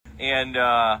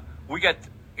And we got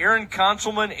Aaron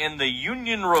Conselman and the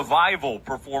Union Revival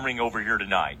performing over here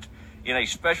tonight in a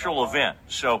special event.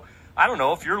 So I don't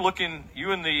know if you're looking,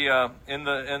 you and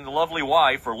the lovely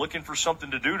wife are looking for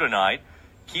something to do tonight.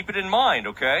 Keep it in mind,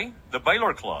 okay? The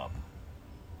Baylor Club.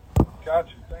 Got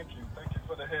you. Thank you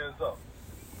for the heads up.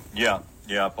 Yeah.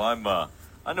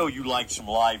 I know you like some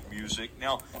live music.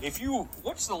 Now,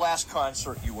 what's the last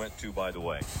concert you went to, by the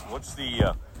way? What's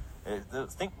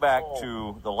think back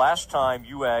to the last time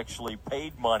you actually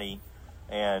paid money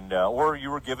and or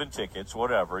you were given tickets,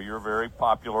 whatever. You're a very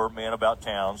popular man about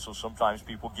town, so sometimes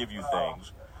people give you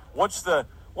things. What's the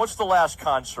last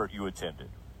concert you attended?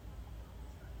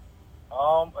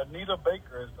 Anita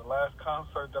Baker is the last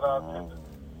concert that I attended.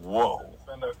 Whoa. It's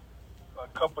been a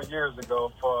couple years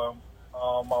ago for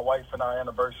my wife and I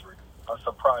anniversary. I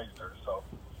surprised her, so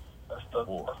that's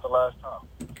the last time.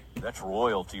 That's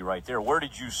royalty right there. Where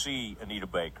did you see Anita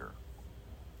Baker?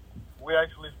 We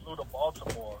actually flew to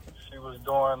Baltimore. She was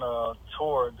doing a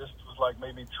tour. This was like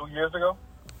maybe 3 years ago.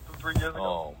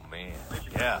 Oh, man.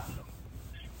 Yeah.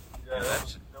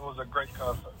 It was a great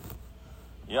concert.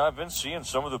 Yeah, I've been seeing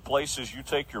some of the places you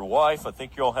take your wife. I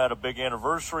think y'all had a big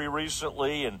anniversary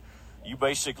recently, and you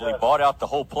basically bought out the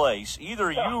whole place.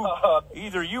 Either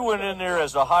you went in there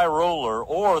as a high roller,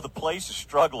 or the place is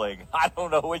struggling. I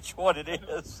don't know which one it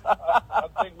is. I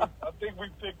think we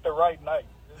picked the right night.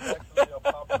 It's actually a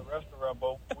popular restaurant,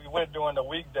 but we went during the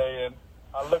weekday, and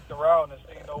I looked around and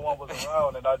seen no one was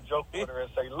around, and I joked with her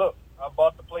and say, "Look, I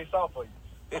bought the place out for you."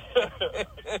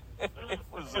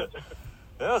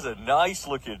 That was a nice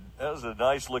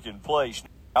looking place.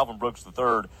 Alvin Brooks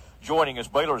III joining us,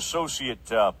 Baylor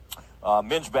associate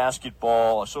men's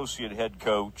basketball associate head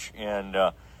coach, and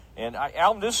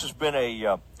Alvin, this has been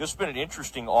an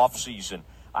interesting off season.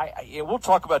 We'll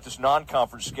talk about this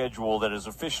non-conference schedule that has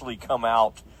officially come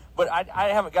out, but I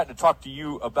haven't gotten to talk to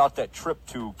you about that trip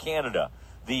to Canada,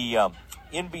 the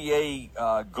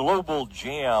NBA Global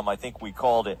Jam, I think we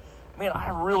called it. Man, I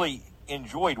really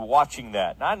enjoyed watching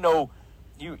that, and I know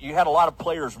you had a lot of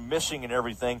players missing and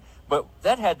everything, but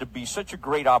that had to be such a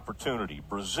great opportunity.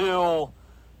 Brazil,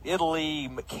 Italy,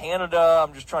 Canada,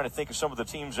 I'm just trying to think of some of the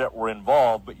teams that were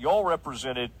involved, but y'all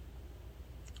represented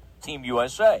Team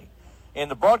USA.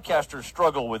 And the broadcasters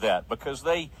struggle with that because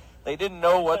they didn't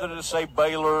know whether to say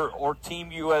Baylor or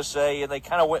Team USA, and they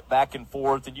kind of went back and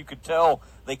forth, and you could tell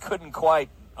they couldn't quite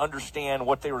understand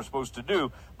what they were supposed to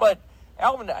do. But,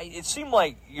 Alvin, it seemed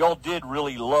like y'all did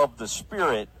really love the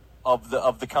spirit of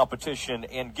the competition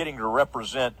and getting to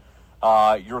represent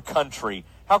your country.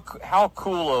 How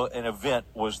cool an event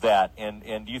was that?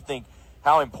 And do you think,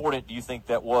 how important do you think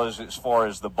that was as far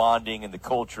as the bonding and the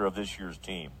culture of this year's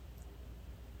team?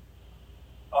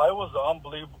 It was an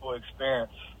unbelievable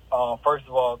experience. First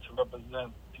of all, to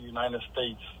represent the United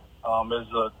States is,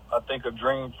 I think, a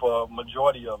dream for a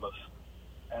majority of us.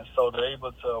 And so to be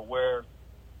able to wear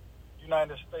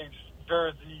United States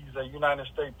jerseys and United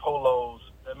States polos,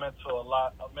 that meant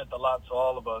a lot to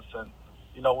all of us. And,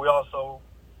 we also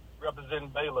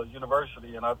represent Baylor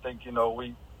University, and I think,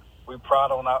 we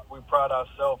pride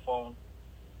ourselves on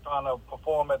trying to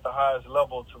perform at the highest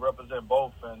level to represent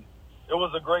both. And it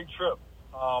was a great trip.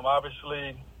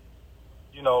 Obviously,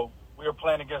 we were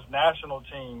playing against national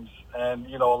teams, and,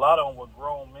 a lot of them were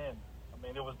grown men. I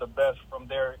mean, it was the best from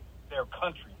their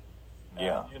country.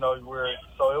 Yeah. And,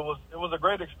 so it was a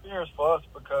great experience for us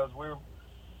because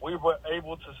we were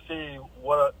able to see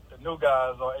what the new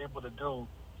guys are able to do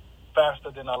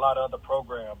faster than a lot of other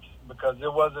programs, because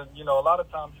it wasn't, a lot of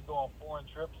times you go on foreign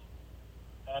trips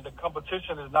and the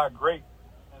competition is not great.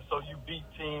 And so you beat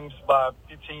teams by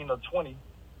 15 or 20,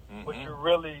 but you're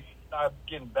really not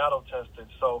getting battle tested.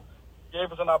 So it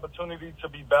gave us an opportunity to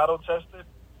be battle tested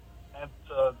and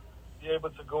to be able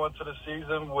to go into the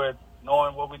season with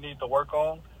knowing what we need to work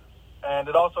on. And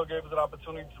it also gave us an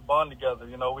opportunity to bond together.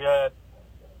 We had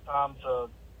time to,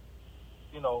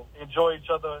 enjoy each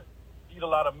other, eat a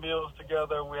lot of meals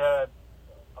together. We had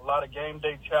a lot of game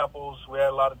day chapels. We had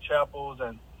a lot of chapels,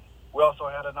 and we also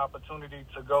had an opportunity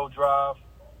to go drive,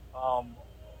 I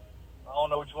don't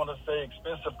know what you want to say,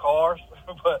 expensive cars,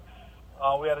 but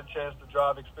we had a chance to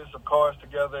drive expensive cars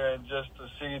together and just to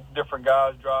see different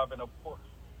guys driving a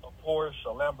Porsche, a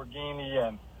Lamborghini,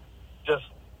 and just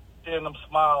seeing them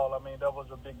smile. I mean, that was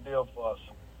a big deal for us.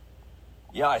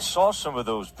 Yeah, I saw some of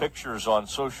those pictures on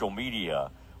social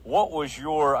media. What was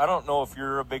I don't know if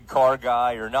you're a big car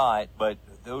guy or not, but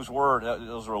those were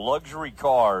luxury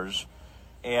cars,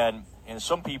 and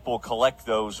some people collect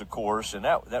those, of course, and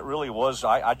that really was,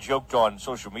 I joked on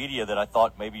social media that I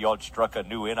thought maybe y'all had struck a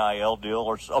new NIL deal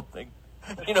or something.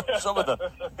 Some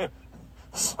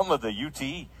of the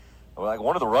UT like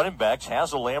one of the running backs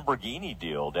has a Lamborghini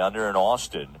deal down there in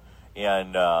Austin.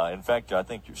 And, in fact, I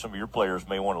think some of your players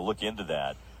may want to look into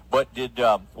that. But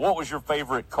what was your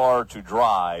favorite car to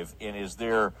drive, and is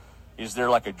there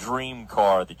like a dream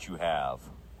car that you have?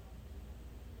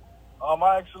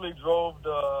 I actually drove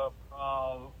the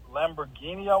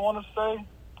Lamborghini, I want to say.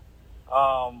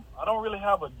 I don't really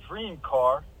have a dream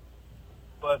car,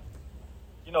 but,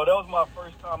 that was my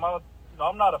first time.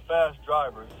 I'm not a fast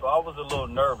driver, so I was a little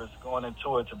nervous going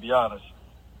into it, to be honest.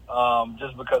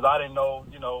 Just because I didn't know,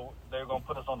 they were going to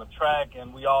put us on the track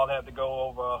and we all had to go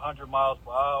over 100 miles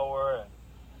per hour.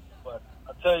 But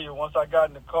I tell you, once I got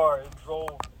in the car, it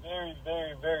drove very,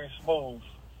 very, very smooth.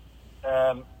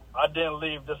 And I didn't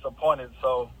leave disappointed.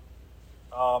 So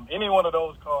any one of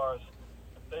those cars,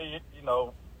 if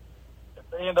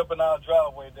they end up in our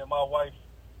driveway, then my wife,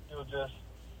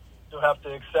 she'll have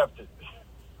to accept it.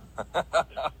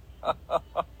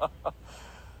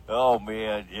 Oh,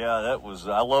 man, yeah,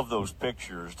 I love those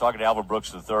pictures. Talking to Alvin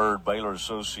Brooks III, Baylor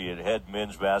associate, head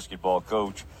men's basketball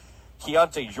coach.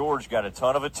 Keontae George got a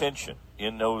ton of attention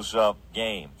in those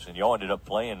games, and y'all ended up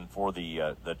playing for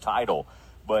the title,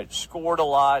 but scored a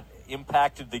lot,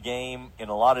 impacted the game in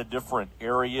a lot of different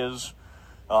areas.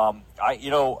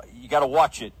 You got to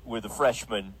watch it with the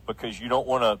freshmen because you don't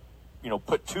want to,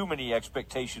 put too many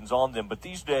expectations on them. But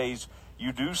these days,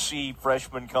 you do see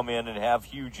freshmen come in and have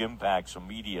huge impacts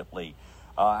immediately.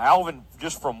 Alvin,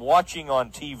 just from watching on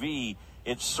TV,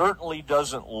 it certainly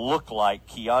doesn't look like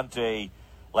Keontae,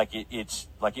 like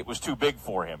it was too big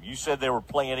for him. You said they were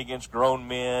playing against grown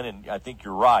men, and I think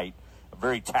you're right.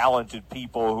 Very talented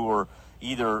people who are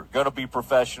either going to be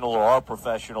professional or are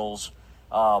professionals.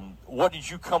 What did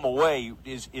you come away?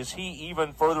 Is he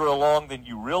even further along than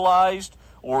you realized,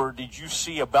 or did you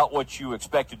see about what you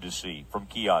expected to see from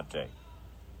Keontae?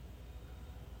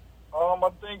 I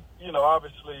think,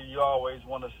 obviously you always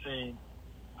want to see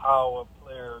how a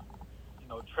player,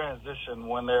 transition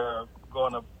when they're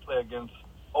going to play against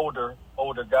older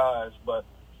guys. But,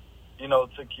 to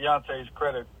Keontae's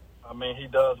credit, I mean, he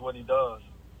does what he does.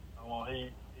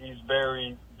 He's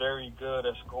very, very good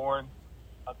at scoring.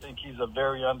 I think he's a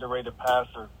very underrated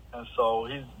passer, and so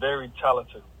he's very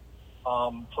talented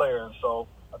player. And so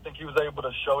I think he was able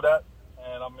to show that.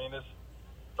 And, I mean, it's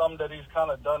something that he's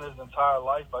kind of done his entire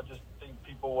life. I just think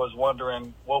people was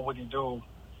wondering what would he do,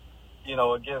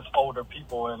 against older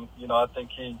people. And, I think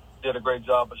he did a great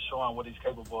job of showing what he's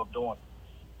capable of doing.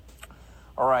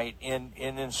 All right, and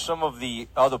then some of the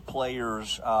other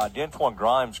players, D'Antoine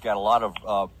Grimes got a lot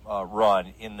of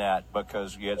run in that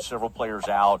because you had several players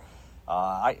out.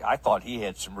 I thought he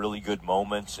had some really good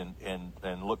moments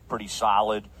and looked pretty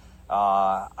solid.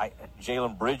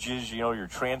 Jalen Bridges, your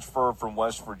transfer from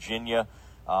West Virginia.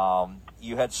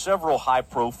 You had several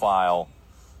high-profile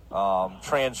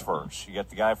transfers. You got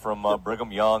the guy from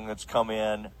Brigham Young that's come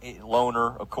in,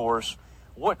 Loner, of course.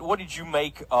 What did you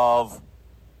make of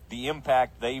the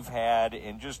impact they've had,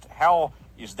 and just how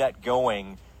is that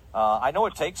going? I know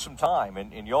it takes some time,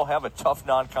 and y'all have a tough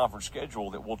non-conference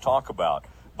schedule that we'll talk about,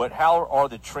 but how are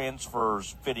the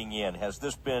transfers fitting in? Has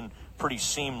this been pretty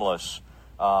seamless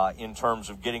in terms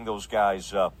of getting those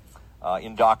guys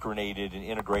indoctrinated and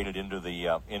integrated into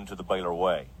the Baylor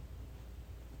way?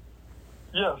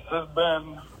 Yes, it's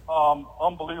been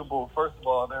unbelievable. First of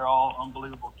all, they're all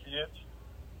unbelievable kids.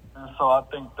 And so I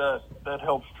think that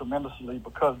helps tremendously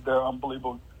because they're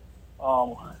unbelievable,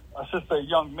 I should say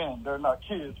young men. They're not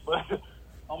kids, but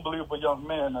unbelievable young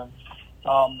men. And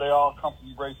they all come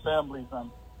from great families,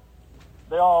 and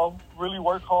they all really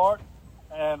work hard.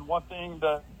 And one thing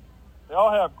that they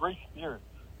all have great spirits.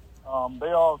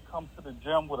 They all come to the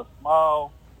gym with a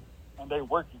smile, and they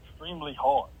work extremely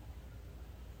hard.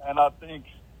 And I think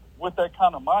with that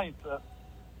kind of mindset,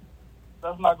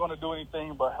 that's not going to do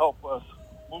anything but help us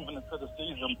moving into the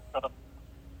season.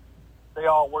 They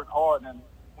all work hard, and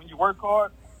when you work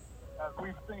hard, as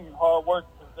we've seen, hard work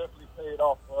has definitely paid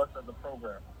off for us as a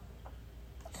program.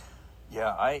 Yeah,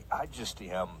 I just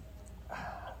am.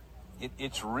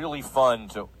 It's really fun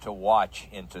to watch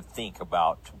and to think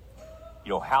about,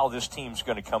 how this team's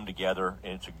going to come together,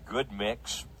 and it's a good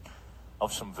mix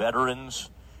of some veterans.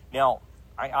 Now,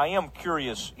 I am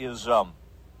curious, is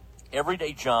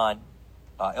Everyday John,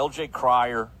 L.J.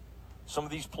 Cryer, some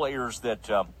of these players that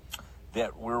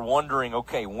we're wondering,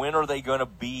 okay, when are they going to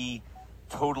be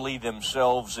totally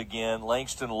themselves again?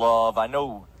 Langston Love, I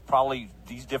know probably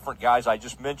these different guys I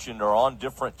just mentioned are on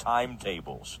different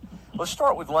timetables. Let's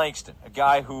start with Langston, a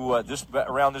guy who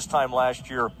around this time last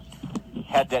year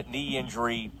had that knee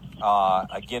injury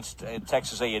against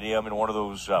Texas A&M in one of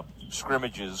those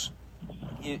scrimmages.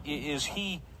 Is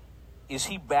he is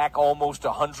he back almost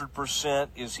 100%?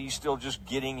 Is he still just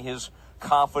getting his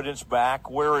confidence back?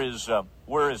 Where is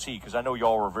he? Because I know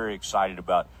y'all were very excited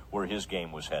about where his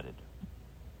game was headed.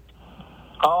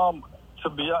 To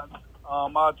be honest,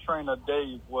 our trainer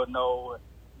Dave will know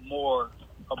more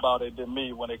about it than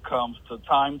me when it comes to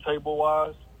timetable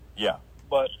wise. Yeah.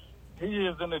 But he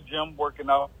is in the gym working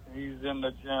out. He's in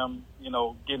the gym,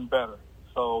 getting better.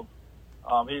 So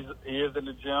he is in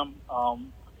the gym.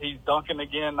 He's dunking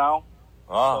again now.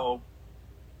 So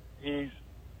he's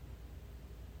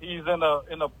in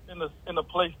a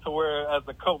place to where, as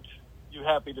a coach, you're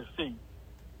happy to see.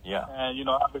 Yeah. And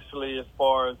obviously, as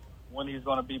far as when he's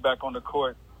going to be back on the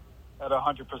court at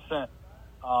 100%,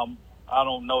 I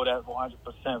don't know that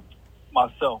 100%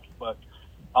 myself, but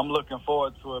I'm looking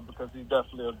forward to it because he's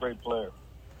definitely a great player.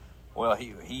 Well,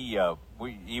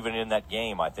 we even in that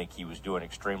game, I think he was doing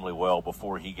extremely well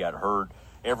before he got hurt.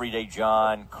 Everyday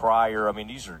John, Cryer. I mean,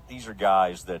 these are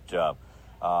guys that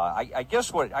I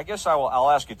guess I'll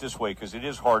ask it this way because it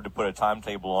is hard to put a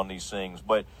timetable on these things.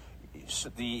 But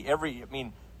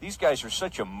these guys are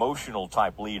such emotional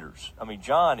type leaders. I mean,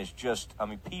 John is just. I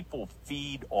mean, people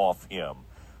feed off him.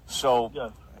 So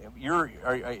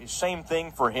yes. Same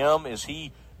thing for him. Is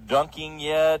he dunking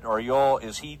yet? Or y'all?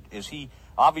 Is he?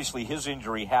 Obviously, his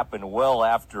injury happened well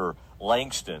after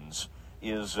Langston's.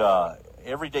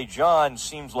 Everyday John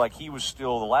seems like he was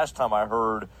still, the last time I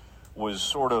heard, was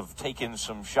sort of taking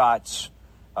some shots,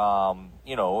 and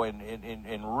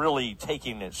really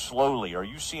taking it slowly. Are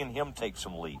you seeing him take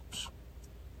some leaps?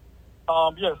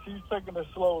 Yes, he's taking it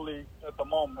slowly at the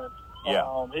moment.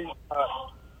 Yeah.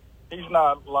 He's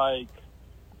not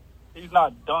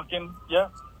dunking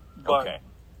yet, but okay.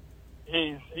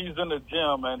 He's in the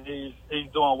gym and he's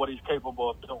doing what he's capable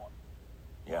of doing.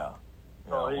 Yeah.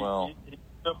 So he's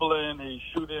dribbling, he's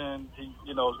shooting, he's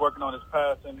working on his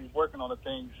passing, he's working on the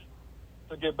things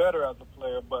to get better as a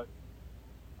player, but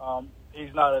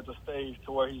he's not at the stage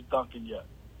to where he's dunking yet.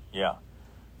 Yeah.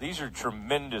 These are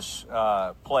tremendous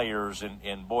players,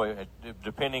 and boy,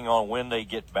 depending on when they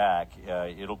get back,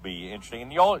 it'll be interesting.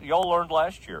 And y'all learned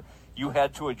last year. You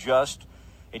had to adjust,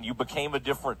 and you became a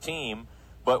different team.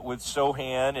 But with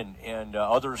Sohan and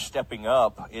others stepping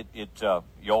up,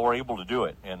 y'all were able to do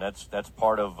it, and that's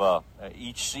part of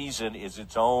each season is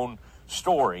its own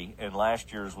story. And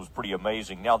last year's was pretty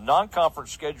amazing. Now,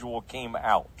 non-conference schedule came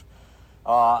out.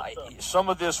 Some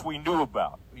of this we knew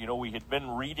about. We had been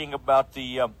reading about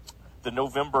the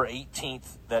November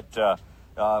 18th that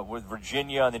with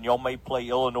Virginia, and then y'all may play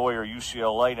Illinois or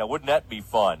UCLA. Now, wouldn't that be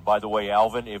fun? By the way,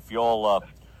 Alvin, if y'all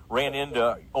ran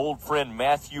into old friend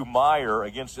Matthew Meyer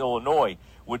against Illinois,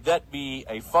 would that be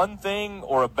a fun thing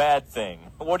or a bad thing?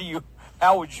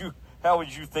 How would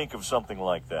you think of something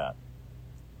like that?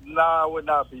 Nah, it would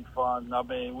not be fun. I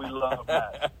mean, we love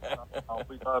Matt.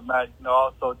 We love Matt.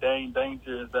 Also Dane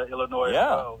Danger is at Illinois as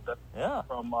well. That's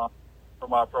from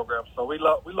our program. So we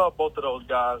love both of those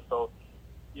guys. So,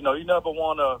 you never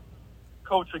want to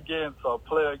coach against or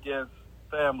play against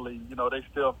family. They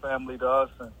still family to us,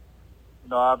 and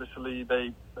obviously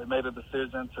they made a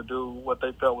decision to do what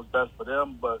they felt was best for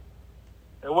them. But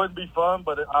it wouldn't be fun.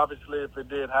 But obviously, if it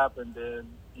did happen, then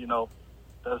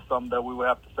that's something that we would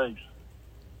have to face.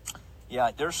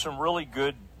 Yeah, there's some really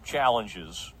good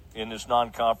challenges in this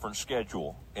non-conference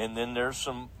schedule. And then there's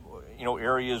some,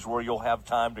 areas where you'll have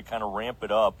time to kind of ramp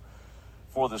it up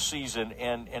for the season.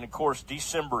 And of course,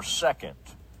 December 2nd,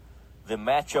 the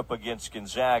matchup against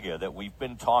Gonzaga that we've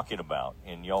been talking about.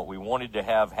 And, we wanted to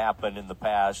have happen in the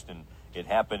past, and it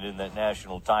happened in that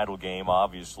national title game,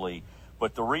 obviously.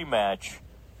 But the rematch,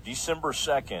 December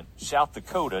 2nd, South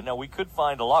Dakota. Now, we could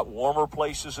find a lot warmer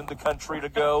places in the country to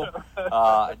go.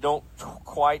 I don't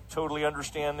quite totally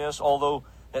understand this, although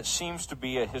that seems to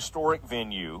be a historic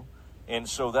venue, and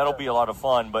so that'll be a lot of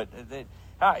fun. But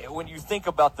when you think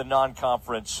about the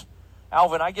non-conference,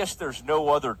 Alvin, I guess there's no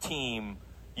other team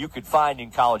you could find in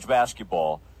college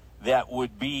basketball that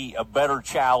would be a better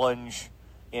challenge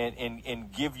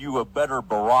and give you a better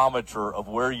barometer of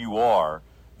where you are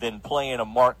than playing a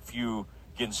Mark Few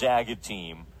Gonzaga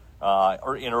team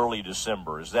or in early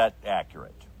December. Is that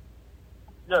accurate?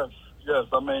 Yes.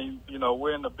 I mean,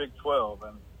 we're in the Big 12,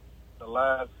 and the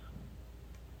last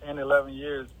 10, 11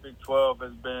 years, Big 12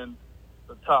 has been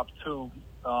the top two,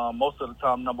 most of the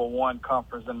time number one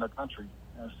conference in the country.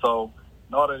 And so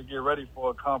in order to get ready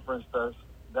for a conference that's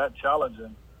that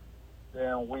challenging,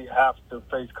 then we have to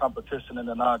face competition in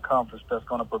the non-conference that's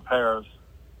going to prepare us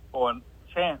for a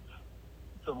chance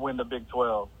to win the Big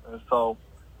 12. And so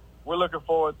we're looking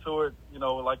forward to it.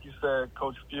 Like you said,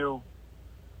 Coach Few,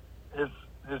 his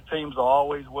teams are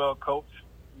always well coached.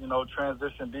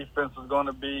 Transition defense is going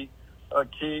to be a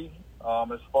key.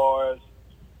 As far as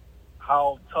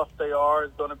how tough they are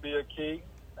is going to be a key,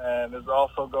 and it's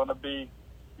also going to be,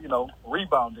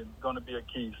 rebounding is going to be a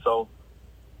key. So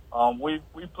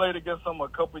we played against them a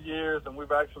couple years, and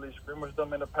we've actually scrimmaged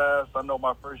them in the past. I know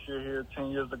my first year here, 10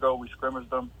 years ago, we scrimmaged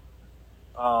them.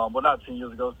 Well, not 10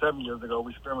 years ago, 7 years ago,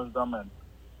 we scrimmaged them, and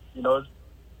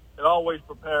it always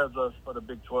prepares us for the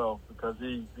Big 12 because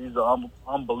he's an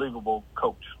unbelievable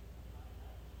coach.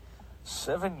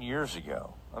 7 years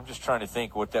ago. I'm just trying to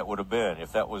think what that would have been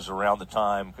if that was around the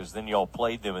time, because then y'all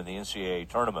played them in the NCAA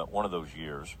tournament one of those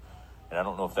years, and I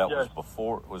don't know if that was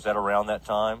before. Was that around that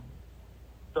time?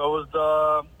 So it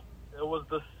was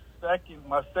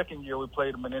my second year we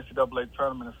played them in the NCAA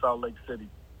tournament in Salt Lake City.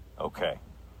 Okay.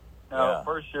 Now,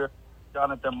 first year,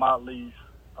 Jonathan Motley's.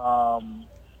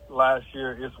 Last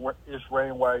year, it's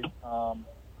Rain White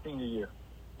senior year.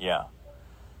 Yeah.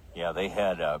 They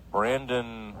had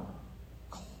Brandon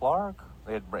Clark.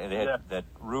 They had that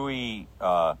Rui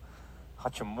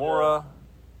Hachimura.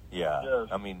 Yeah. Yes.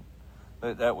 I mean,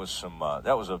 that was some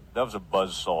that was a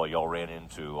buzzsaw y'all ran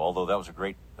into. Although that was a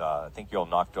great. I think y'all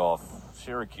knocked off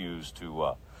Syracuse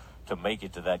to make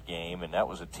it to that game, and that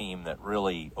was a team that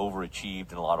really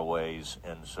overachieved in a lot of ways.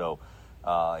 And so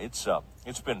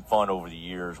it's been fun over the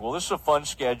years. Well, this is a fun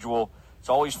schedule. It's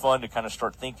always fun to kind of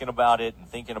start thinking about it and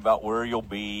thinking about where you'll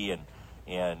be, and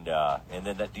then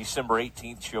that December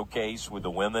 18th showcase with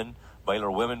the women.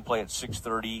 Baylor women play at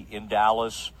 6:30 in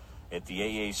Dallas at the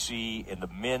AAC, and the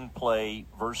men play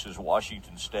versus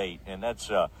Washington State, and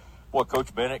that's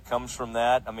Coach Bennett comes from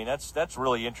that. I mean, that's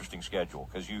really interesting schedule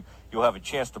because you'll have a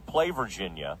chance to play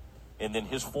Virginia, and then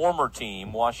his former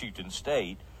team, Washington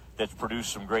State, that's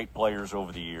produced some great players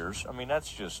over the years. I mean, there's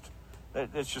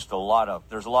just a lot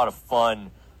of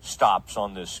fun stops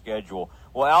on this schedule.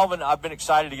 Well, Alvin, I've been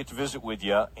excited to get to visit with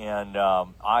you, and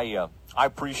I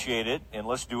appreciate it, and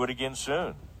let's do it again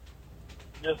soon.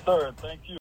 Yes, sir. Thank you.